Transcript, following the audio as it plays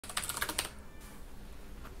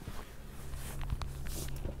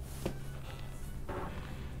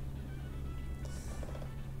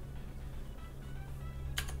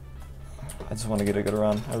I just want to get a good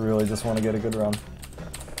run. I really just want to get a good run.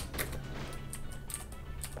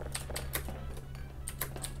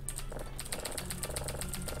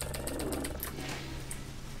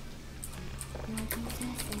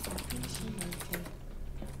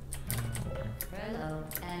 Hello,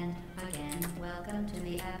 and again, welcome to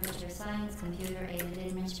the Aperture Science Computer-Aided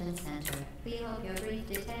Enrichment Center. We hope your brief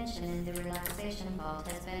detention in the relaxation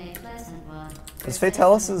vault has been a pleasant one. Does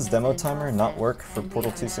Fatalis' demo timer not work for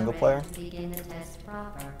Portal 2 single player? Begin the test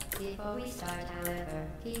proper. Before we start, however,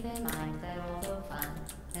 keep in mind that although fun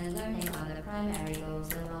and learning are the primary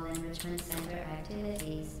goals of all enrichment center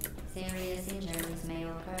activities, serious injuries may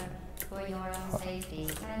occur. For your own safety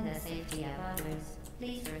and the safety of others,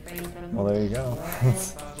 please refrain from. Well, there you go.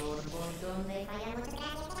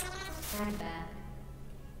 Stand back.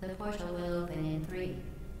 The portal will open in 3,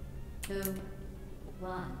 2,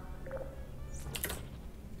 1.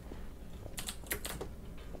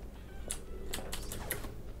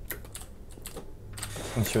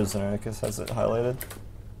 I'm sure Xenericus has it highlighted.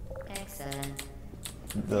 Excellent.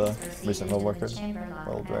 The recent world record.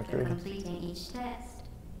 World record. Completing each test.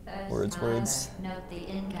 Words. Note the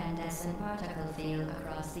incandescent particle field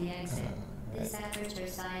across the exit. This Aperture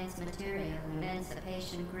Science material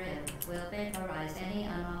emancipation grid will vaporize any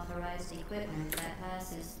unauthorized equipment that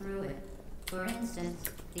passes through it. For instance,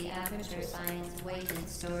 the Aperture Science weighted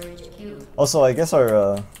storage cube. Also, I guess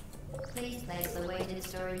our Please place the weighted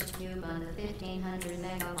storage cube on the 1500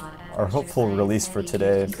 megawatt. our hopeful release for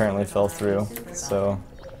today apparently fell through, so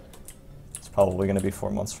it's probably going to be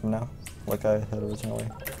 4 months from now, like I had originally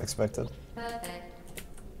expected. Perfect.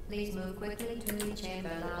 Please move quickly to the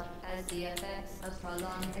chamber lock, as the effects of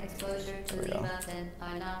prolonged exposure to the button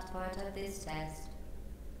are not part of this test.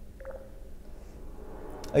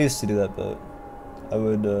 I used to do that, but I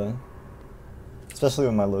would, especially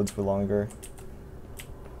when my loads were longer,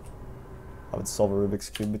 I would solve a Rubik's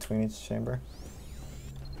Cube between each chamber.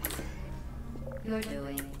 You're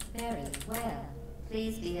doing very well.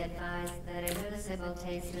 Please be advised that irreversible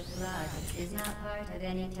taste of blood is not part of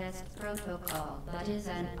any test protocol, but is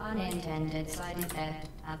an unintended side effect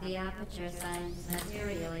of the Aperture Science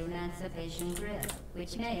material emancipation grill,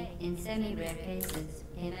 which may, in semi-rare cases,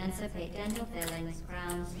 emancipate dental fillings,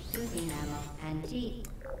 crowns, tooth enamel, and teeth.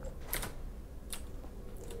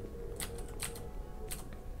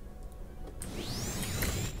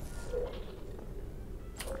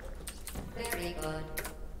 Very good.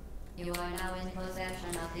 You are now in possession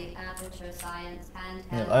of the Aperture Science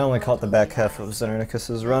handheld. Yeah, I only caught the back half of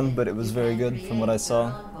Xenericus' run, but it was very good from what I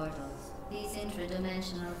saw.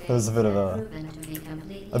 There was a bit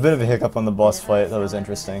of a hiccup on the boss fight that was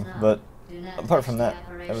interesting, but apart from that,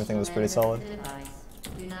 everything was pretty solid.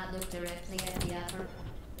 Do not look directly at the upper.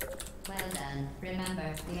 Well done.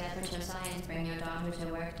 Remember, the Aperture Science Bring Your Daughter to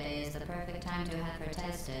Work Day is the perfect time to have her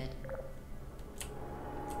tested.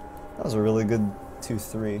 That was a really good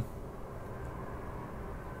 2-3.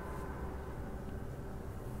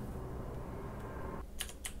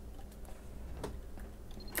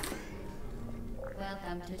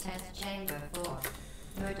 Welcome to Test Chamber 4.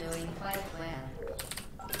 You're doing quite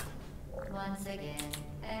well. Once again,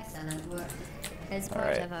 excellent work. As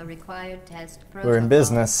part of our required test protocol, we're in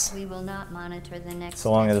business. We will not monitor the next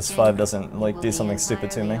So long as test this 5 chamber. doesn't like You do will something be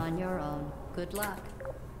stupid to me. entirely on your own. Good luck.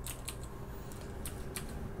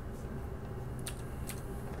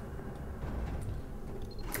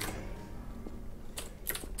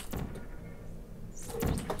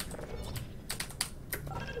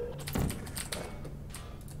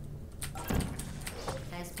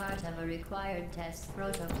 As part of a required test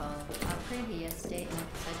protocol, our previous statement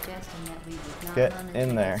suggesting that we would not Get monitor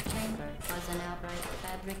in there. this chamber was an outright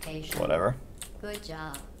fabrication. Whatever. Good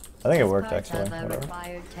job. I think it As worked part actually. of a Whatever.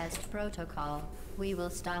 required test protocol, we will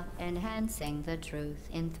stop enhancing the truth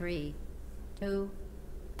in 3, 2.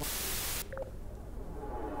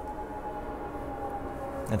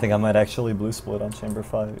 I think I might actually blue split on Chamber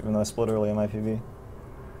 5, even though I split early on my PV.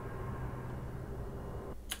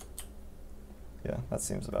 Yeah, that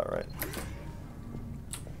seems about right.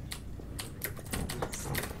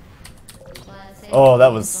 Oh,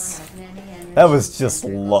 that was just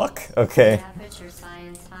luck. Okay.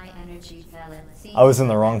 I was in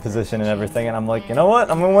the wrong position and everything, and I'm like, you know what?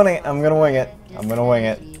 I'm gonna wing it. I'm gonna wing it. I'm gonna wing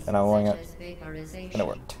it, and I wing it, and it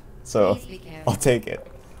worked. So I'll take it.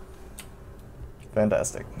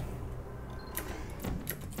 Fantastic.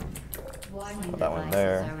 Put that one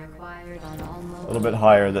there. A little bit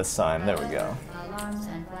higher this time. There we go.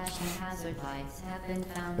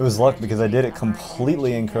 It was luck because I did it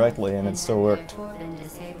completely incorrectly and it still worked.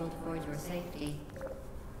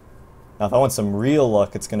 Now if I want some real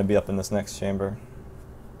luck, it's going to be up in this next chamber.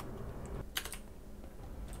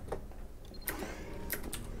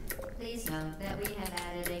 Please note that we have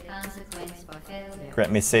added a consequence for failure.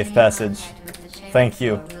 Grant me safe Any passage. contact with the chamber Thank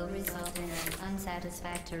you. will result in an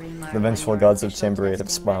unsatisfactory mark The on vengeful your gods of official Chamber 8 have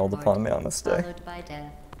testing smiled report, upon me on this day. followed by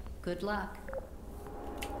death. Good luck.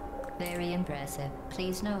 Very impressive.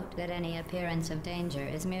 Please note that any appearance of danger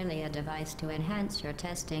is merely a device to enhance your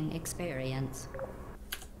testing experience.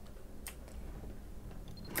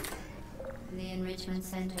 The Enrichment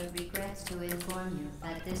Center regrets to inform you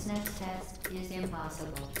that this next test is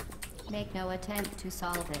impossible. Make no attempt to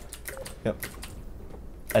solve it. Yep.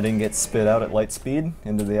 I didn't get spit out at light speed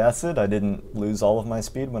into the acid. I didn't lose all of my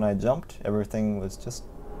speed when I jumped. Everything was just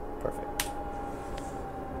perfect.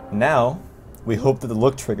 Now, we hope that the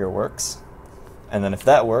look trigger works. And then if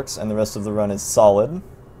that works and the rest of the run is solid, I'm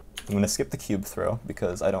going to skip the cube throw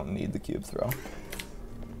because I don't need the cube throw.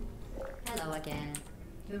 Hello again.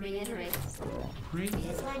 To reiterate,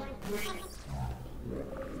 previous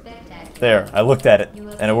There, I looked at it, you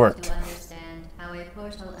will and it worked. To understand how a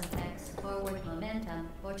portal affects forward momentum,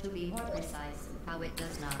 or to be more precise, how it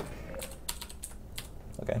does not.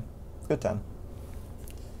 Okay, good time.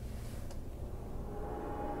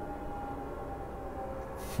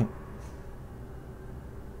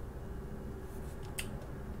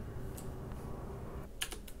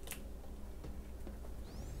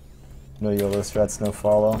 No YOLO strats, no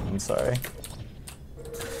follow. I'm sorry.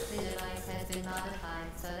 The device has been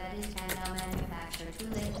modified so that it can now manufacture two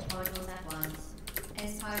linked portals at once.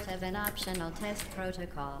 As part of an optional test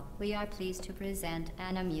protocol, we are pleased to present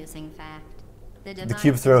an amusing fact. The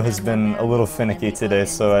cube throw has been a little finicky today,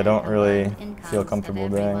 so I don't really feel comfortable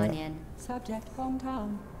doing it. Subject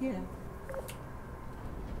hometown, yeah.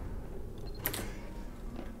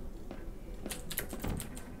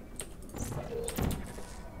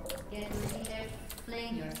 Get ready there,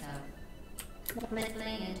 fling yourself.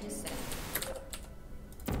 Fling into space.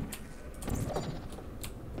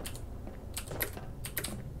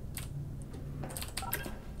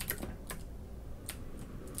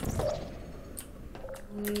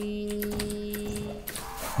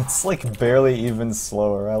 It's like barely even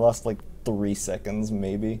slower. I lost like 3 seconds,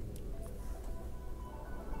 maybe.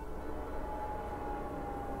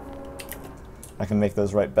 I can make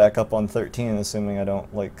those right back up on 13, assuming I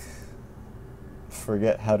don't, like,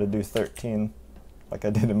 forget how to do 13, like I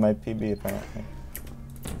did in my PB, apparently.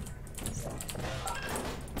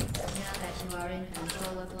 Now that you are in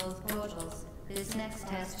control of both portals, this next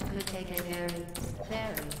test could take a very,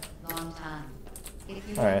 very long time. If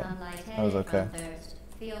you Alright, feel lightheaded that was okay. from thirst,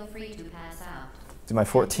 feel free to pass out. Do my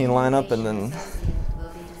 14 lineup and then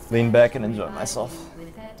lean back and enjoy myself.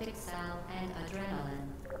 With peptic salve and adrenaline.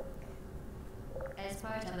 As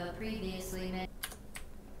part of a previously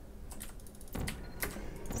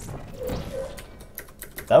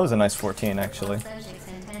That was a nice 14, actually. subjects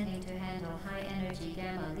intending to handle high-energy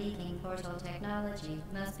gamma leaking portal technology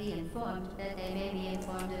must be informed that they may be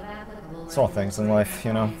informed of applicable It's all things in life,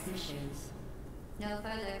 you know. compliance issues. No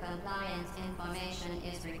further compliance information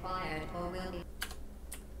is required or will be.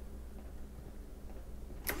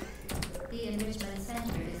 The Enrichment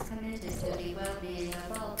Center is committed to the well-being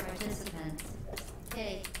of all participants.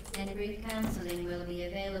 Cake and brief counseling will be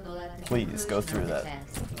available at the Please go through conclusion of that.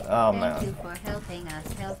 the test. Oh, Thank man. you for helping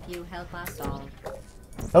us help you help us all.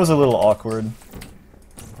 That was a little awkward.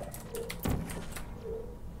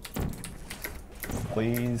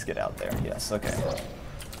 Please get out there. Yes, okay.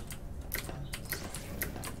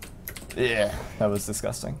 Yeah, that was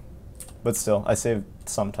disgusting. But still, I saved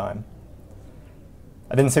some time.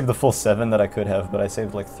 I didn't save the full 7 that I could have, but I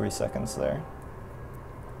saved like 3 seconds there.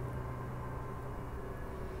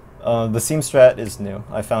 The seam strat is new.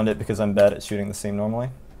 I found it because I'm bad at shooting the seam normally.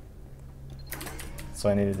 So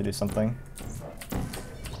I needed to do something.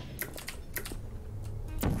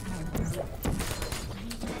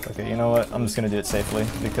 Okay, you know what? I'm just gonna do it safely,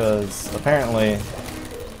 because apparently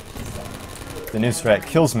the new strat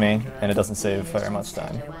kills me, and it doesn't save very much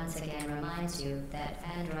time. Once again reminds you that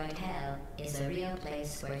Android Hell is a real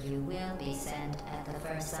place where you will be sent at the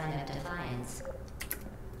first sign of defiance.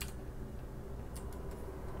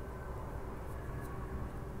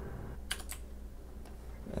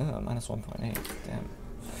 Oh, minus 1.8. Damn.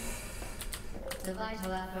 The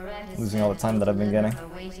vital apparatus Losing all the time that I've been getting. A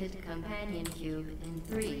weighted companion cube in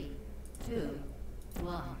 3, 2,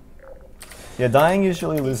 1. Yeah, dying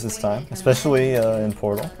usually loses time, especially in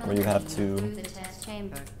Portal, where you have Through to, the test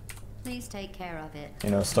chamber. Please take care of it. you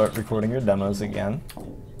know, start recording your demos again,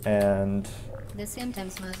 and The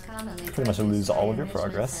symptoms most commonly pretty much lose all of your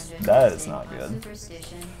progress. produced That by is not good.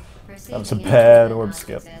 superstition, That was a perceiving bad inanimate orb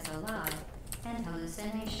objects skip. as alive, and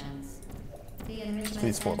hallucinations. The enrichment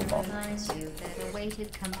Please center portal bomb. reminds you that a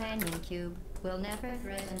weighted companion cube will never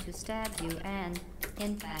threaten to stab you and,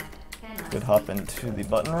 in fact, cannot. Good hop into the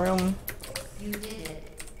button room. You did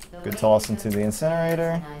it. The Good weighted toss into the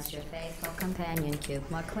incinerator. recognized your faithful companion cube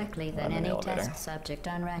more quickly than I'm in any the elevator. test subject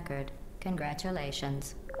on record.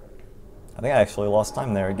 Congratulations. I think I actually lost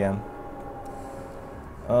time there again.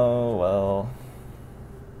 Oh well.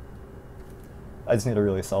 I just need a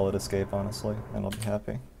really solid escape, honestly, and I'll be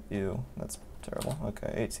happy. Ew, that's terrible.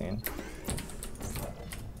 Okay, 18.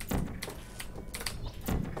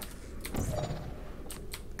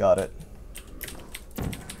 Got it.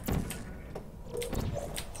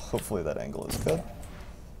 Hopefully that angle is good.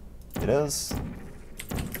 It is.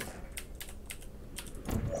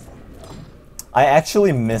 I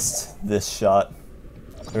actually missed this shot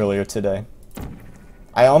earlier today.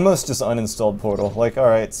 I almost just uninstalled Portal. Like,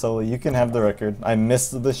 alright, Sully, you can have the record. I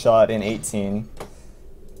missed the shot in 18.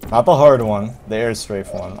 Not the hard one, the air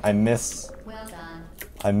strafe one. I missed Well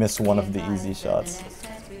done. one of the easy shots. The next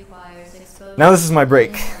test requires exposure Now this is my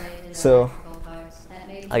break, to insulated so electrical parts that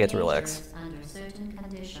may be I get to relax. dangerous under certain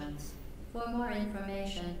conditions. For more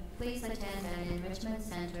information, please attend an Enrichment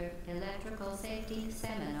Center Electrical Safety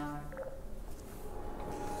Seminar.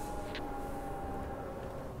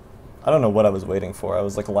 I don't know what I was waiting for. I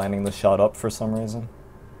was like lining the shot up for some reason.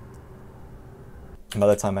 And by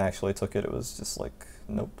the time I actually took it, it was just like,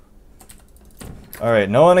 nope. Alright,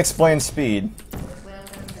 no unexplained speed.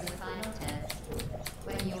 Welcome to the final test.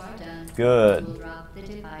 When you are done, Good. you will drop the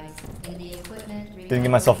device in the equipment. Didn't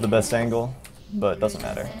give myself the best angle, but it doesn't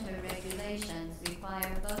matter. Center regulations require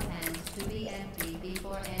both hands to be empty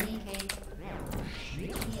before any case.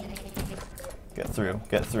 Get through,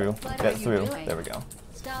 get through, What get are you through. doing? There we go.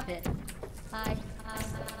 Stop it. I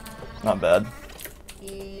Not bad.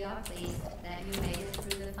 We are pleased that you made it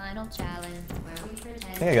through the final challenge where we pretend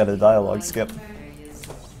I think I got a dialogue skip.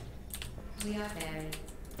 We are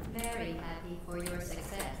very happy for your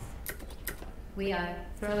success. We are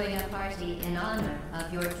throwing a party in honor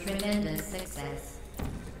of your tremendous success.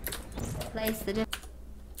 Place the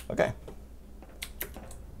Okay.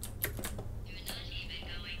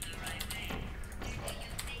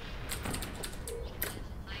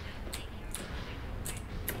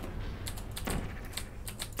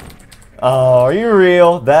 Oh, are you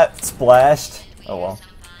real? That splashed? Oh well.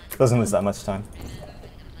 Doesn't lose that much time.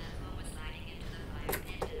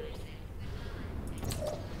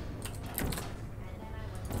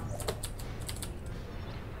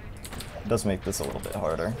 It does make this a little bit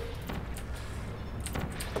harder.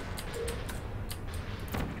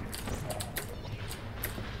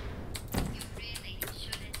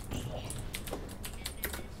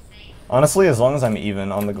 Honestly, as long as I'm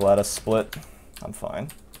even on the Gladys split, I'm fine.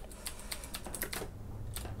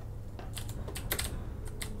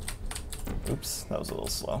 Oops, that was a little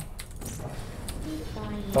slow.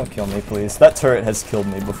 Don't kill me, please. That turret has killed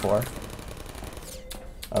me before.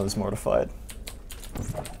 I was mortified.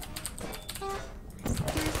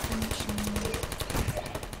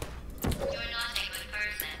 You're not a good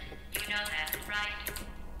person. You know that, right?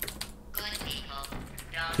 Good people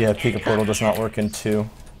don't. Yeah, Pika Portal does not work in 2.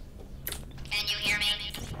 Can you hear me?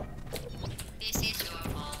 This is your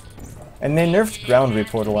fault. And they nerfed ground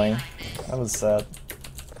reportaling. That was sad.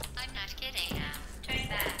 I'm not kidding now. Turn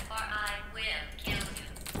back or I will kill you.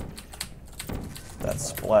 That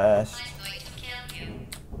splash. I'm going to kill you.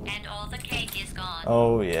 And all the cake is gone.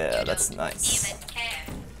 Oh yeah, You that's don't nice. even care,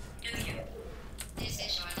 do you? This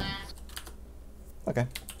is your last. Okay.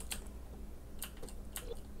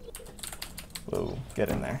 Whoa, get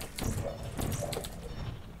in there.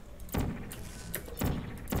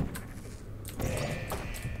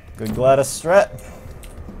 Good Gladys strat.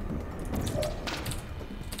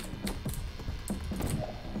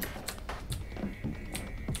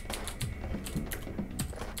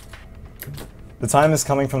 The time is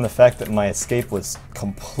coming from the fact that my escape was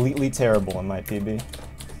completely terrible in my PB.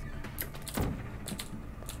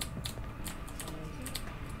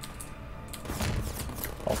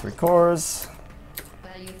 All 3 cores.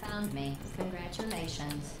 Well, you found me.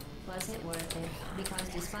 Congratulations. Was it worth it? Because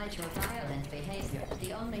despite your violent behavior,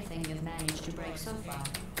 the only thing you've managed to break so far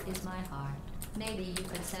is my heart. Maybe you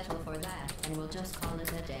could settle for that, and we'll just call it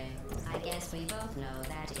a day. I guess we both know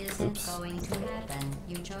that isn't Oops. going to happen.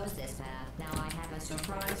 You chose this path. Now I have a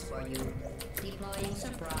surprise for you. Deploying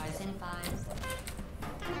surprise in 5.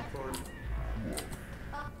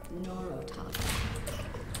 Neurotox.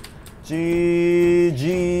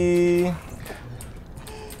 GG.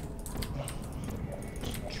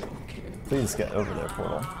 Please get over there,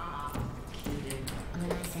 Portal.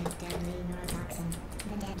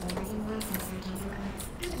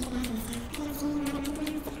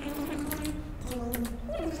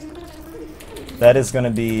 That is going to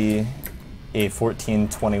be a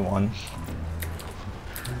 1421.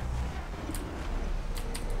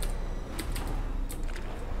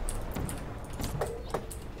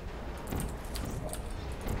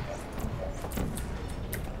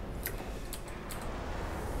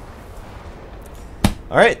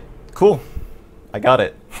 Alright, cool. I got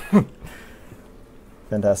it.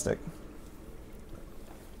 Fantastic.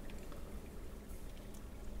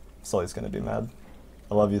 Sully's gonna be mad.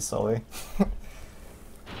 I love you, Sully.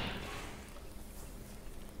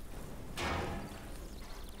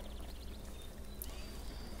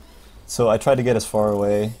 So I tried to get as far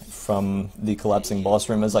away from the collapsing boss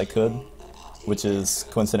room as I could, which is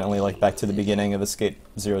coincidentally like back to the beginning of Escape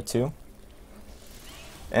 02.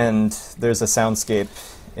 And there's a soundscape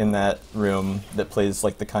in that room that plays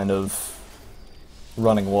like the kind of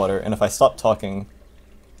running water, and if I stop talking,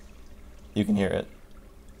 you can hear it.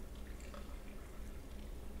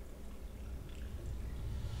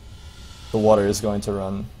 The water is going to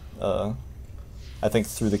run, I think,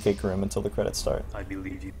 through the cake room until the credits start. I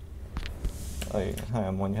believe you. Oh, hi,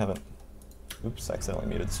 I'm one. You haven't... Oops, I accidentally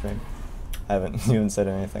muted the stream. I haven't even said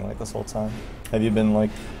anything like this whole time. Have you been, like,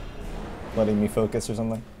 letting me focus or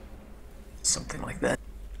something? Something like that.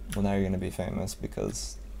 Well, now you're gonna be famous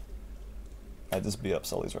because I just beat up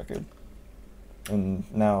Sully's record. And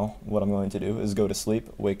now, what I'm going to do is go to sleep,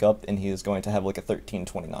 wake up, and he is going to have, like, a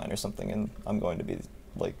 1329 or something, and I'm going to be,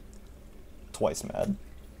 like, twice mad.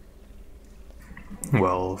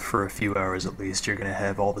 Well, for a few hours at least, you're gonna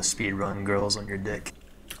have all the speedrun girls on your dick.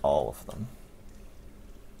 All of them.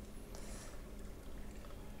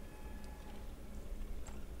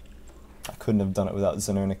 I couldn't have done it without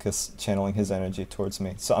Xenernicus channeling his energy towards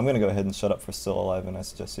me. So I'm gonna go ahead and shut up for Still Alive, and I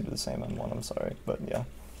suggest you do the same M1, I'm sorry, but yeah.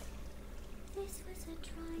 This was a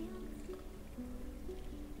triumph.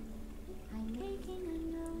 I'm making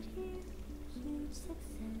a note here, huge success.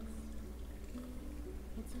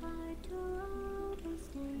 It's hard to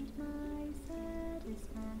overstate my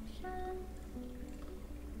satisfaction.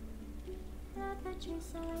 Aperture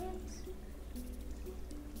science.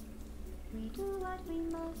 We do what we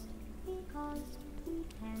must because we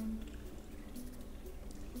can.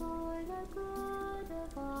 For the good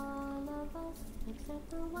of all of us, except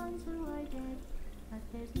the ones who are dead. But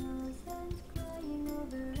there's no sense crying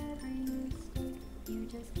over every mistake. You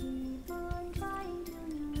just keep on trying till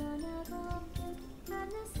you run out of it. And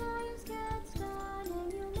the science gets done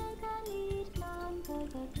and you make a neat plan for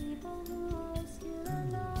the people who are still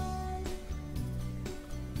alive.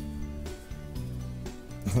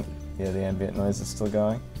 Yeah, the ambient noise is still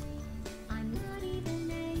going. I'm not even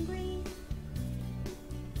angry.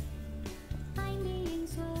 I'm being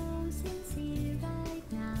so sincere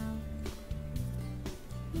right now.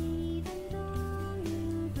 Even though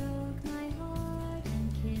you broke my heart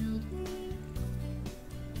and killed me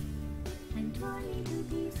and tore me to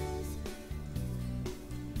pieces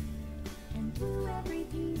and threw every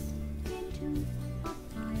piece into a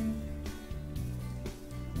fire.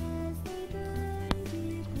 As they burned,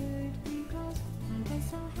 it hurt because I was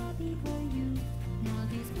so happy for you. Now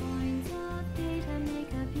these points of data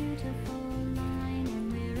make a beautiful line, and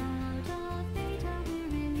we're out of data, we're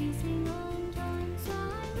releasing on time. So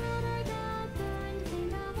I'm glad I got burned.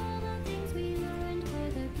 Think of all the things we learned for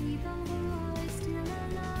the people who are still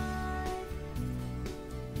alive.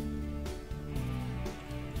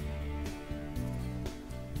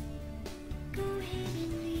 Go ahead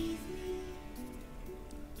and leave me.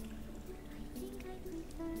 I think I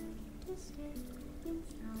prefer to stay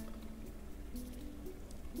inside.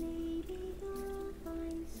 Maybe you'll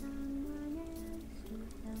find someone else to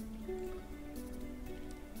help you.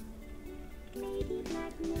 Maybe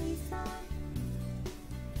Black Mesa.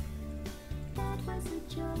 That was a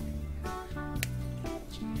joke, haha, that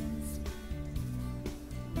chance.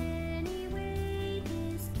 Anyway,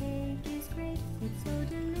 this cake is great. It's so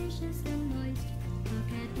delicious and moist. Look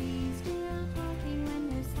at me still talking when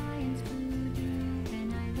there's science to do. When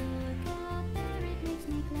I look up there, it makes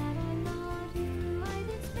me glad I'm not you. I've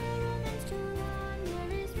experiments to run.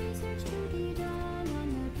 There is research to be done on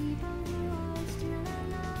the people who are still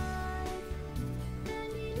alive. And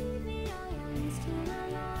believe me, I am still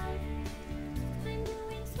alive. I'm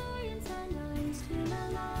doing science and I'm still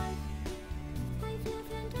alive. I feel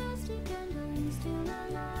fantastic and I'm still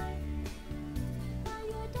alive. While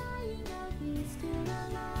you're dying, I'll be still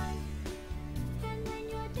alive. And when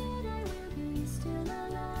you're dead, I will be still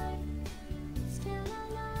alive. Still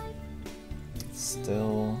alive.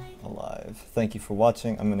 Still alive. Thank you for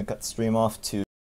watching. I'm gonna cut the stream off to